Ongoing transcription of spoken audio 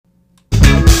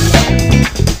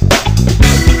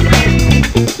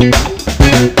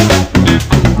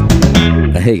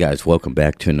Hey guys, welcome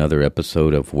back to another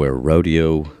episode of Where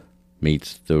Rodeo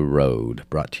Meets the Road,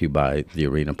 brought to you by the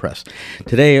Arena Press.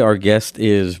 Today our guest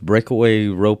is Breakaway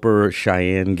roper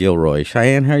Cheyanne Guillory.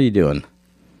 Cheyanne, how are you doing?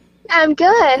 I'm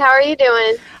good. How are you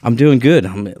doing? I'm doing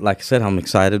good. Like I said, I'm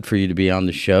excited for you to be on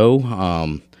the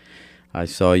show. I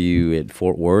saw you at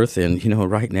Fort Worth, and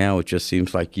right now it just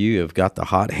seems like you have got the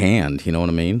hot hand. You know what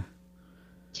I mean?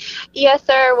 Yes,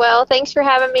 sir. Well, thanks for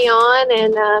having me on,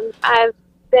 and I've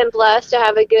been blessed to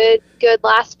have a good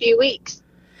last few weeks.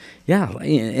 Yeah,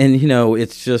 and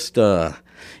it's just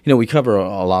we cover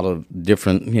a lot of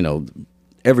different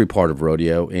every part of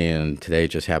rodeo, and today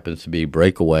just happens to be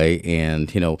Breakaway.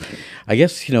 And I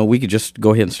guess we could just go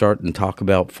ahead and start and talk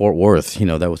about Fort Worth.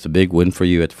 That was a big win for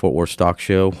you at the Fort Worth Stock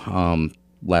Show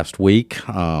last week.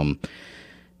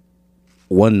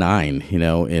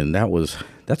 1-9, and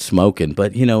that's smoking.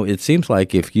 But it seems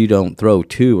like if you don't throw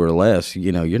two or less,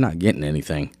 you're not getting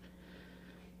anything.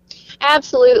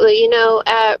 Absolutely.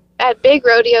 At big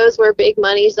rodeos where big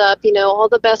money's up, all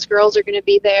the best girls are going to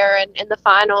be there, and in the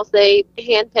finals, they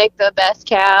handpick the best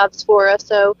calves for us.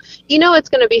 So, it's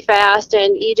going to be fast,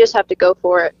 and you just have to go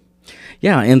for it.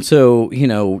 Yeah, and so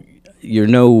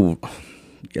you're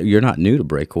you're not new to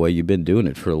Breakaway. You've been doing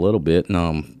it for a little bit.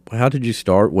 And how did you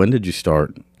start? When did you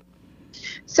start?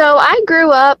 So I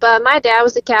grew up, my dad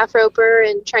was a calf roper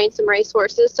and trained some race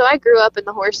horses. So I grew up in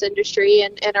the horse industry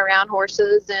and around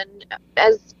horses. And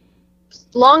as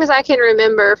long as I can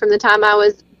remember, from the time I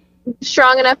was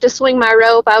strong enough to swing my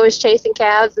rope, I was chasing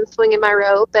calves and swinging my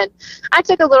rope. And I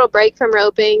took a little break from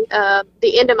roping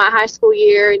the end of my high school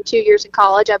year and 2 years in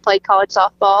college. I played college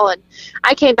softball, and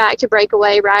I came back to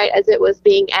Breakaway right as it was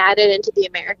being added into the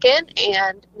American.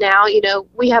 And now,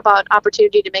 we have an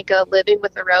opportunity to make a living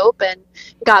with the rope, and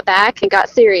got back and got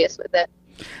serious with it.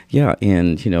 Yeah,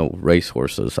 and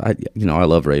racehorses. I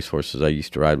love racehorses. I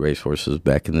used to ride racehorses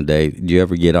back in the day. Did you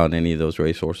ever get on any of those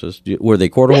racehorses? Were they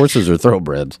quarter horses or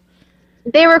thoroughbreds?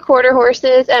 They were quarter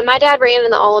horses, and my dad ran in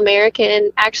the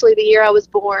All-American. Actually, the year I was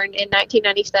born in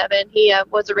 1997, he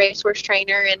was a racehorse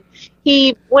trainer, and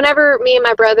whenever me and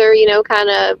my brother, kind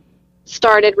of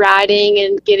started riding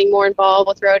and getting more involved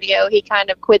with rodeo, he kind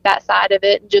of quit that side of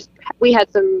it. And we had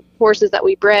some horses that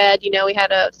we bred. We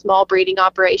had a small breeding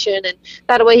operation, and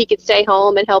that way he could stay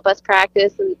home and help us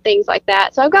practice and things like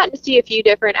that. So I've gotten to see a few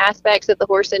different aspects of the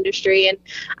horse industry, and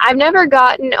I've never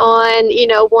gotten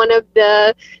on, one of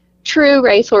the true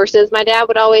race horses. My dad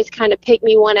would always kind of pick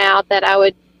me one out that I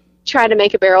would try to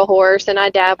make a barrel horse, and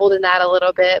I dabbled in that a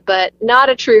little bit, but not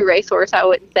a true racehorse. I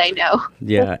wouldn't say no.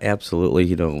 Yeah,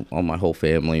 absolutely. All my whole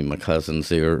family, my cousins,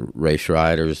 they're race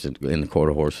riders in the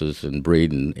quarter horses and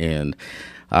breeding, and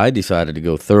I decided to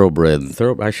go thoroughbred.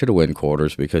 I should have went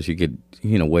quarters because you could,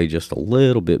 weigh just a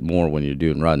little bit more when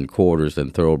you're riding quarters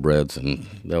than thoroughbreds, and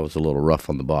that was a little rough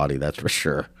on the body, that's for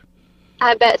sure.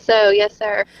 I bet so. Yes,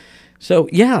 sir. So,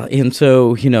 yeah, and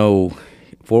so,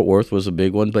 Fort Worth was a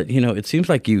big one, but it seems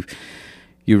like you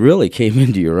really came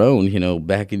into your own.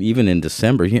 Back even in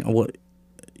December.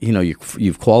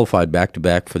 You've qualified back to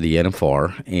back for the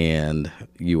NFR, and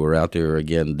you were out there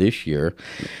again this year.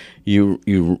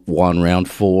 You won round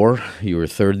 4. You were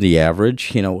third in the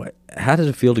average. How does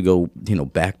it feel to go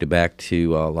back to back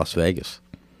to Las Vegas?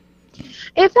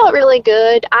 It felt really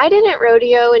good. I didn't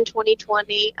rodeo in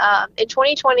 2020. In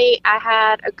 2020, I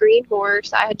had a green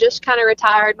horse. I had just kind of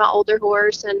retired my older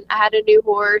horse, and I had a new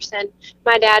horse, and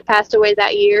my dad passed away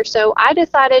that year. So I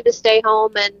decided to stay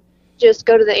home and just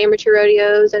go to the amateur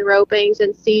rodeos and ropings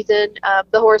and season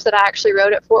the horse that I actually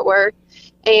rode at Fort Worth.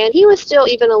 And he was still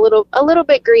even a little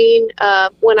bit green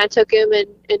when I took him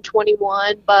in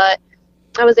 21, but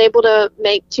I was able to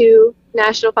make 2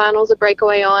 national finals of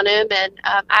Breakaway on him, and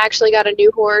I actually got a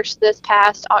new horse this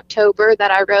past October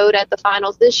that I rode at the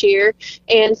finals this year,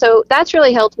 and so that's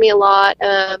really helped me a lot.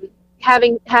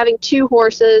 Having 2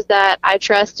 horses that I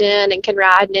trust in and can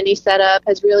ride in any setup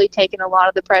has really taken a lot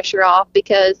of the pressure off,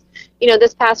 because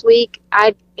this past week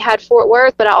I had Fort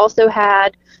Worth, but I also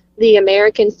had the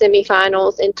American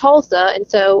semifinals in Tulsa, and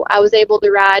so I was able to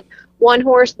ride 1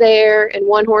 horse there and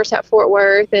 1 horse at Fort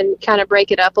Worth and kind of break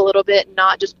it up a little bit and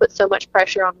not just put so much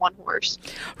pressure on 1 horse.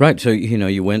 Right. So,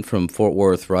 you went from Fort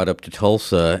Worth right up to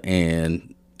Tulsa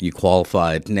and you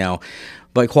qualified. Now,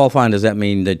 by qualifying, does that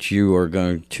mean that you are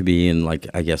going to be in,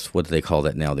 I guess, what do they call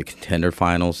that now, the contender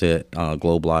finals at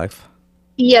Globe Life?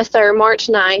 Yes, sir. March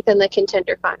 9th in the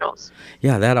contender finals.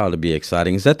 Yeah, that ought to be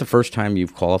exciting. Is that the first time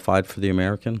you've qualified for the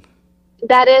American?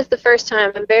 That is the first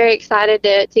time. I'm very excited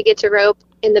to get to rope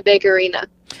in the big arena.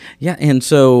 Yeah, and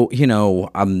so,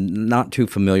 I'm not too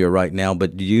familiar right now,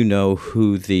 but do you know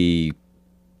who the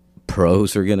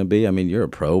pros are going to be? I mean, you're a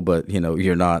pro, but,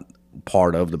 you're not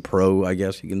part of the pro, I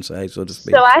guess you can say, so to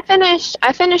speak? So I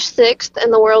finished sixth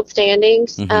in the world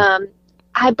standings. Mm-hmm.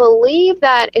 I believe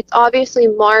that it's obviously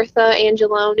Martha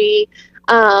Angeloni.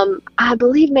 I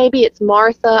believe maybe it's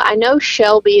Martha. I know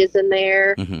Shelby is in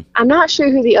there. Mm-hmm. I'm not sure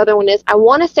who the other one is. I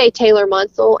want to say Taylor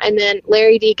Munsell, and then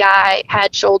Larry D. Guy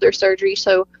had shoulder surgery,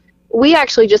 so we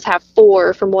actually just have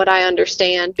four from what I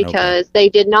understand because they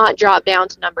did not drop down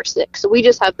to number 6. So we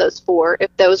just have those four,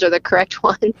 if those are the correct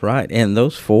ones. Right, and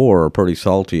those four are pretty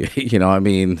salty. I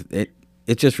mean,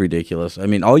 it's just ridiculous. I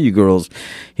mean, all you girls,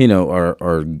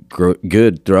 are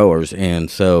good throwers,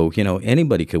 and so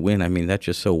anybody could win. I mean, that's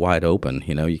just so wide open.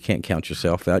 You can't count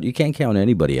yourself out. You can't count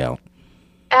anybody out.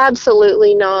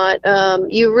 Absolutely not.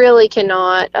 You really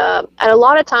cannot. And a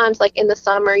lot of times, like in the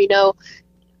summer,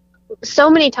 so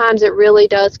many times it really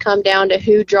does come down to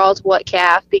who draws what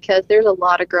calf because there's a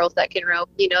lot of girls that can rope.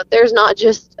 There's not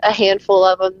just a handful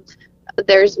of them.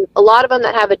 There's a lot of them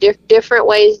that have different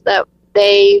ways that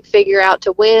they figure out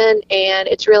to win, and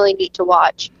it's really neat to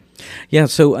watch. Yeah,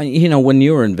 so when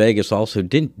you were in Vegas also,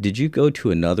 did you go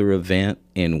to another event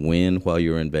and win while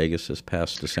you were in Vegas this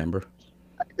past December?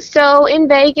 So in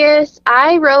Vegas,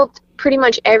 I roped pretty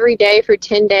much every day for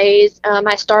 10 days.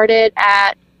 I started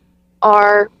at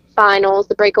our finals,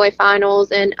 the Breakaway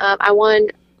finals, and I won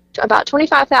about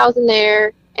 $25,000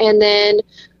 there, and then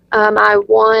I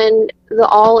won the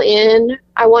all-in.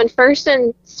 I won first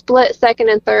and split second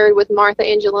and third with Martha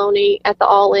Angeloni at the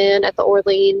all-in at the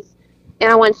Orleans,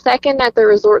 and I won second at the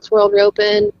Resorts World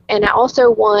Open, and I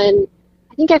also won,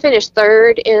 I think I finished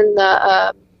third in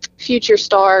the Future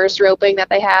Stars roping that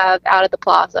they have out at the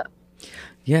Plaza.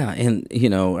 Yeah, and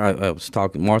I was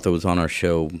talking. Martha was on our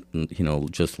show,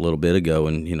 just a little bit ago,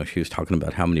 and she was talking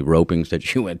about how many ropings that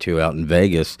she went to out in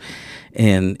Vegas,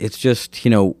 and it's just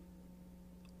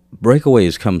Breakaway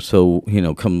has come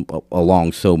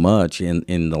along so much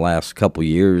in the last couple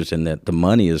years, and that the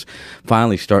money is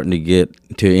finally starting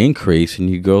to increase, and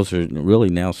you girls are really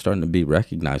now starting to be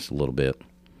recognized a little bit.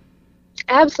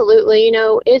 Absolutely,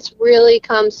 it's really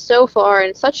come so far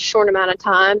in such a short amount of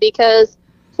time because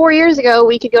 4 years ago,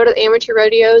 we could go to the amateur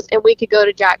rodeos and we could go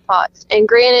to jackpots. And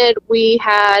granted, we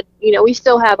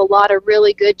still have a lot of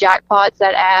really good jackpots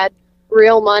that add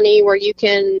real money where you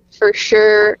can for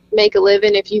sure make a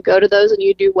living if you go to those and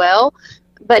you do well.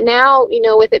 But now,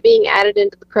 with it being added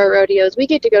into the pro rodeos, we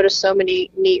get to go to so many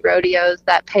neat rodeos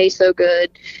that pay so good.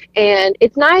 And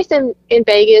it's nice in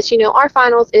Vegas, our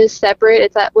finals is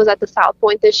separate. Was at the South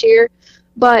Point this year.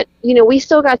 But, we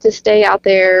still got to stay out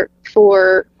there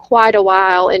for quite a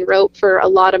while and rope for a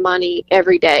lot of money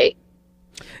every day.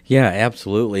 Yeah,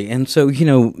 absolutely. And so,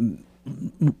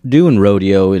 doing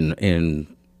rodeo and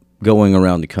going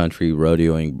around the country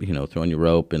rodeoing, throwing your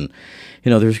rope, and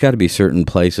there's got to be certain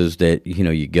places that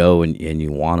you go and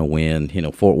you want to win.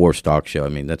 Fort Worth Stock Show. I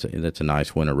mean, that's a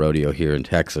nice winter rodeo here in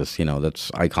Texas.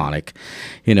 That's iconic.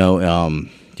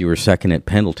 You were second at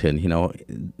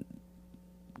Pendleton.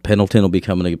 Pendleton will be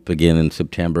coming up again in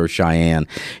September. Cheyanne,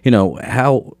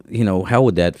 how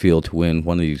would that feel to win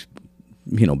one of these,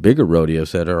 bigger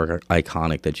rodeos that are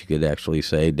iconic that you could actually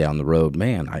say down the road,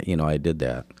 man, I did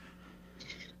that.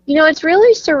 It's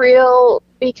really surreal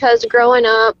because growing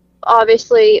up,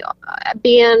 obviously,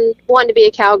 wanting to be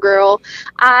a cowgirl,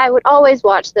 I would always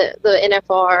watch the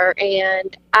NFR,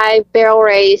 and I barrel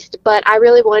raced, but I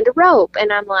really wanted to rope,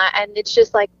 and and it's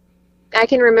just like, I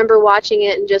can remember watching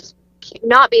it and just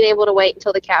not being able to wait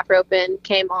until the calf roping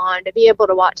came on to be able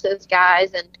to watch those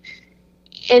guys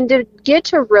and to get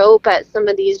to rope at some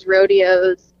of these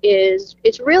rodeos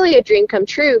it's really a dream come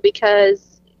true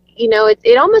because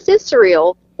it almost is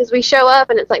surreal because we show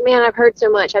up and it's like, man, I've heard so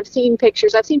much. I've seen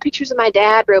pictures of my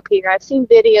dad rope here. I've seen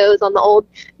videos on the old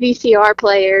VCR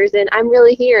players, and I'm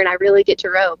really here and I really get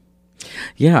to rope.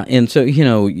 Yeah, and so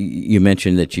you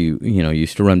mentioned that you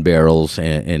used to run barrels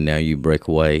and now you break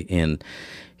away, and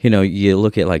you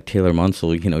look at like Taylor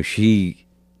Munsell, she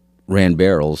ran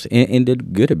barrels and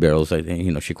did good at barrels. I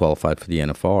think, she qualified for the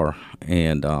NFR.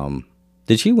 And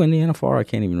did she win the NFR? I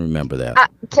can't even remember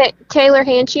that. Taylor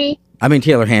Hanchey?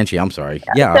 Taylor Hanchey, I'm sorry.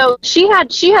 Yeah. So she had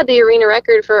the arena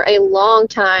record for a long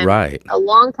time. Right. A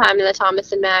long time in the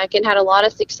Thomas and Mack and had a lot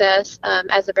of success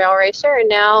as a barrel racer. And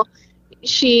now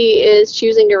she is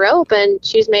choosing to rope, and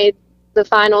she's made the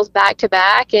finals back to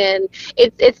back, and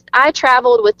I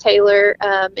traveled with Taylor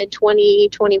in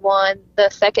 2021, the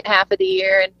second half of the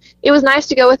year, and it was nice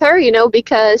to go with her,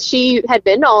 because she had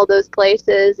been to all those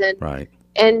places, and right.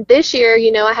 And this year,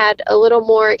 I had a little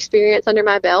more experience under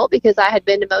my belt because I had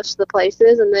been to most of the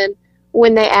places, and then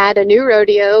when they add a new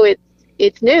rodeo,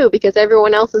 it's new because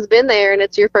everyone else has been there and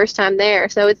it's your first time there.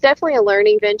 So it's definitely a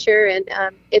learning venture, and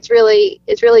it's really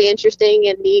interesting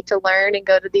and neat to learn and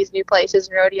go to these new places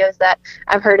and rodeos that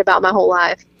I've heard about my whole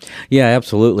life. Yeah,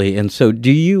 absolutely. And so,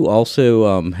 do you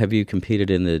also have you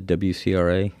competed in the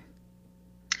WCRA?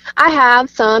 I have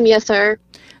some, yes, sir.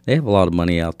 They have a lot of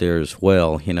money out there as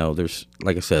well. There's,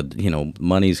 like I said,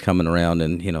 money's coming around,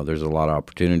 and there's a lot of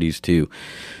opportunities to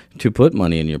put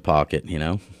money in your pocket.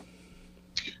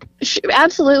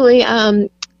 Absolutely.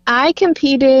 I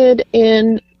competed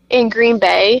in Green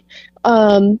Bay,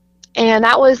 and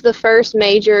that was the first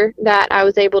major that I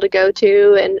was able to go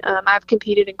to. And I've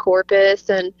competed in Corpus,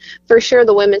 and for sure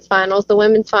the women's finals. The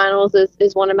women's finals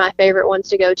is one of my favorite ones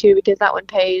to go to because that one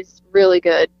pays really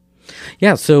good.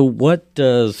 Yeah. So, what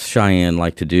does Cheyanne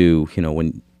like to do?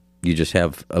 When you just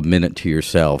have a minute to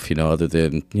yourself, other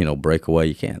than, breakaway,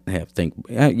 you can't think.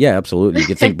 Yeah, absolutely. You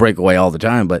can think breakaway all the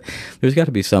time, but there's got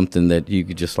to be something that you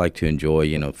could just like to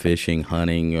enjoy, fishing,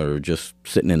 hunting, or just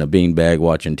sitting in a beanbag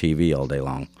watching TV all day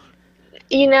long.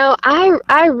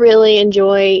 I really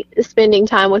enjoy spending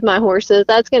time with my horses.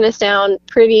 That's going to sound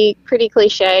pretty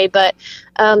cliche, but,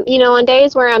 on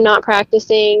days where I'm not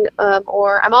practicing,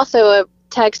 or I'm also a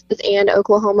Texas and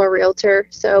Oklahoma realtor.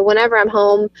 So whenever I'm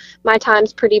home, my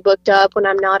time's pretty booked up when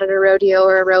I'm not at a rodeo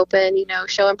or a roping,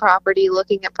 showing property,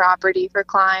 looking at property for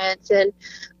clients.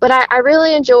 But I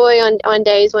really enjoy on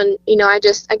days when, I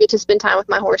get to spend time with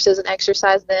my horses and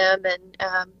exercise them. And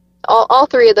all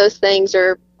three of those things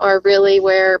are really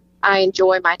where I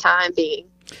enjoy my time being.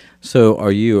 So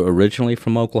are you originally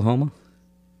from Oklahoma?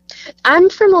 I'm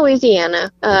from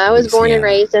Louisiana. I was born and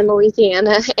raised in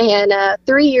Louisiana, and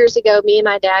 3 years ago, me and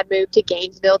my dad moved to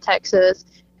Gainesville, Texas,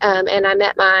 and I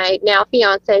met my now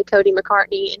fiance, Cody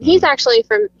McCartney, and he's actually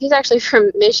from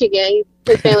Michigan.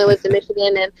 His family lives in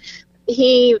Michigan, and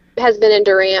he has been in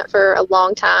Durant for a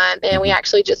long time, and we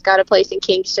actually just got a place in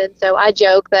Kingston. So I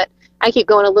joke that I keep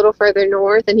going a little further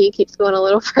north, and he keeps going a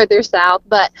little further south.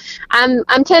 But I'm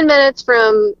 10 minutes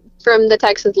from the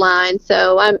Texas line,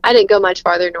 so I didn't go much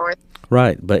farther north.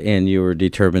 Right, and you were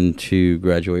determined to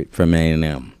graduate from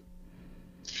A&M.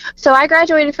 So I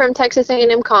graduated from Texas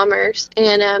A&M Commerce,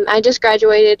 and I just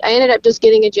graduated. I ended up just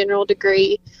getting a general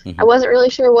degree. I wasn't really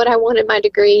sure what I wanted my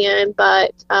degree in,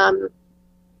 but I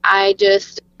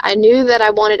knew that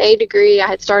I wanted a degree. I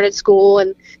had started school,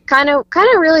 and kind of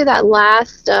really that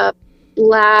last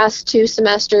 2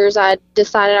 semesters, I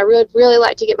decided I would really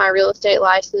like to get my real estate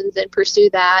license and pursue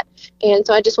that. And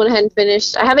so I just went ahead and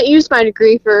finished. I haven't used my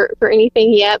degree for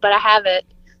anything yet, but I have it.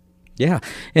 Yeah.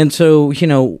 And so,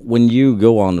 when you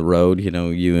go on the road,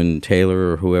 you and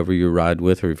Taylor or whoever you ride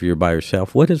with, or if you're by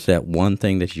yourself, what is that one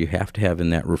thing that you have to have in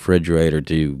that refrigerator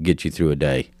to get you through a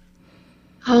day?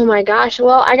 Oh my gosh.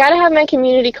 Well, I got to have my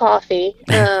community coffee.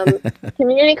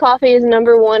 Community coffee is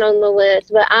number 1 on the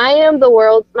list, but I am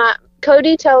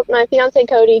my fiance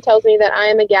Cody tells me that I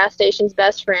am a gas station's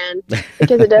best friend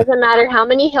because it doesn't matter how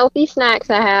many healthy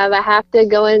snacks I have to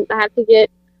go in, I have to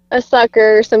get a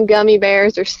sucker, some gummy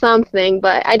bears or something,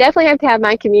 but I definitely have to have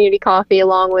my community coffee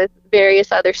along with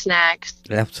various other snacks.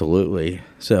 Absolutely.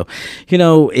 So,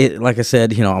 like I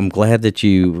said, I'm glad that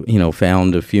you,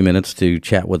 found a few minutes to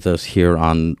chat with us here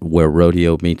on Where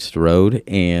Rodeo Meets the Road.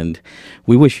 And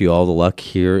we wish you all the luck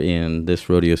here in this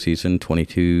rodeo season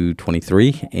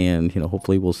 22-23. And,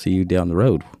 hopefully we'll see you down the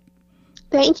road.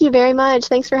 Thank you very much.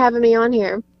 Thanks for having me on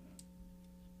here.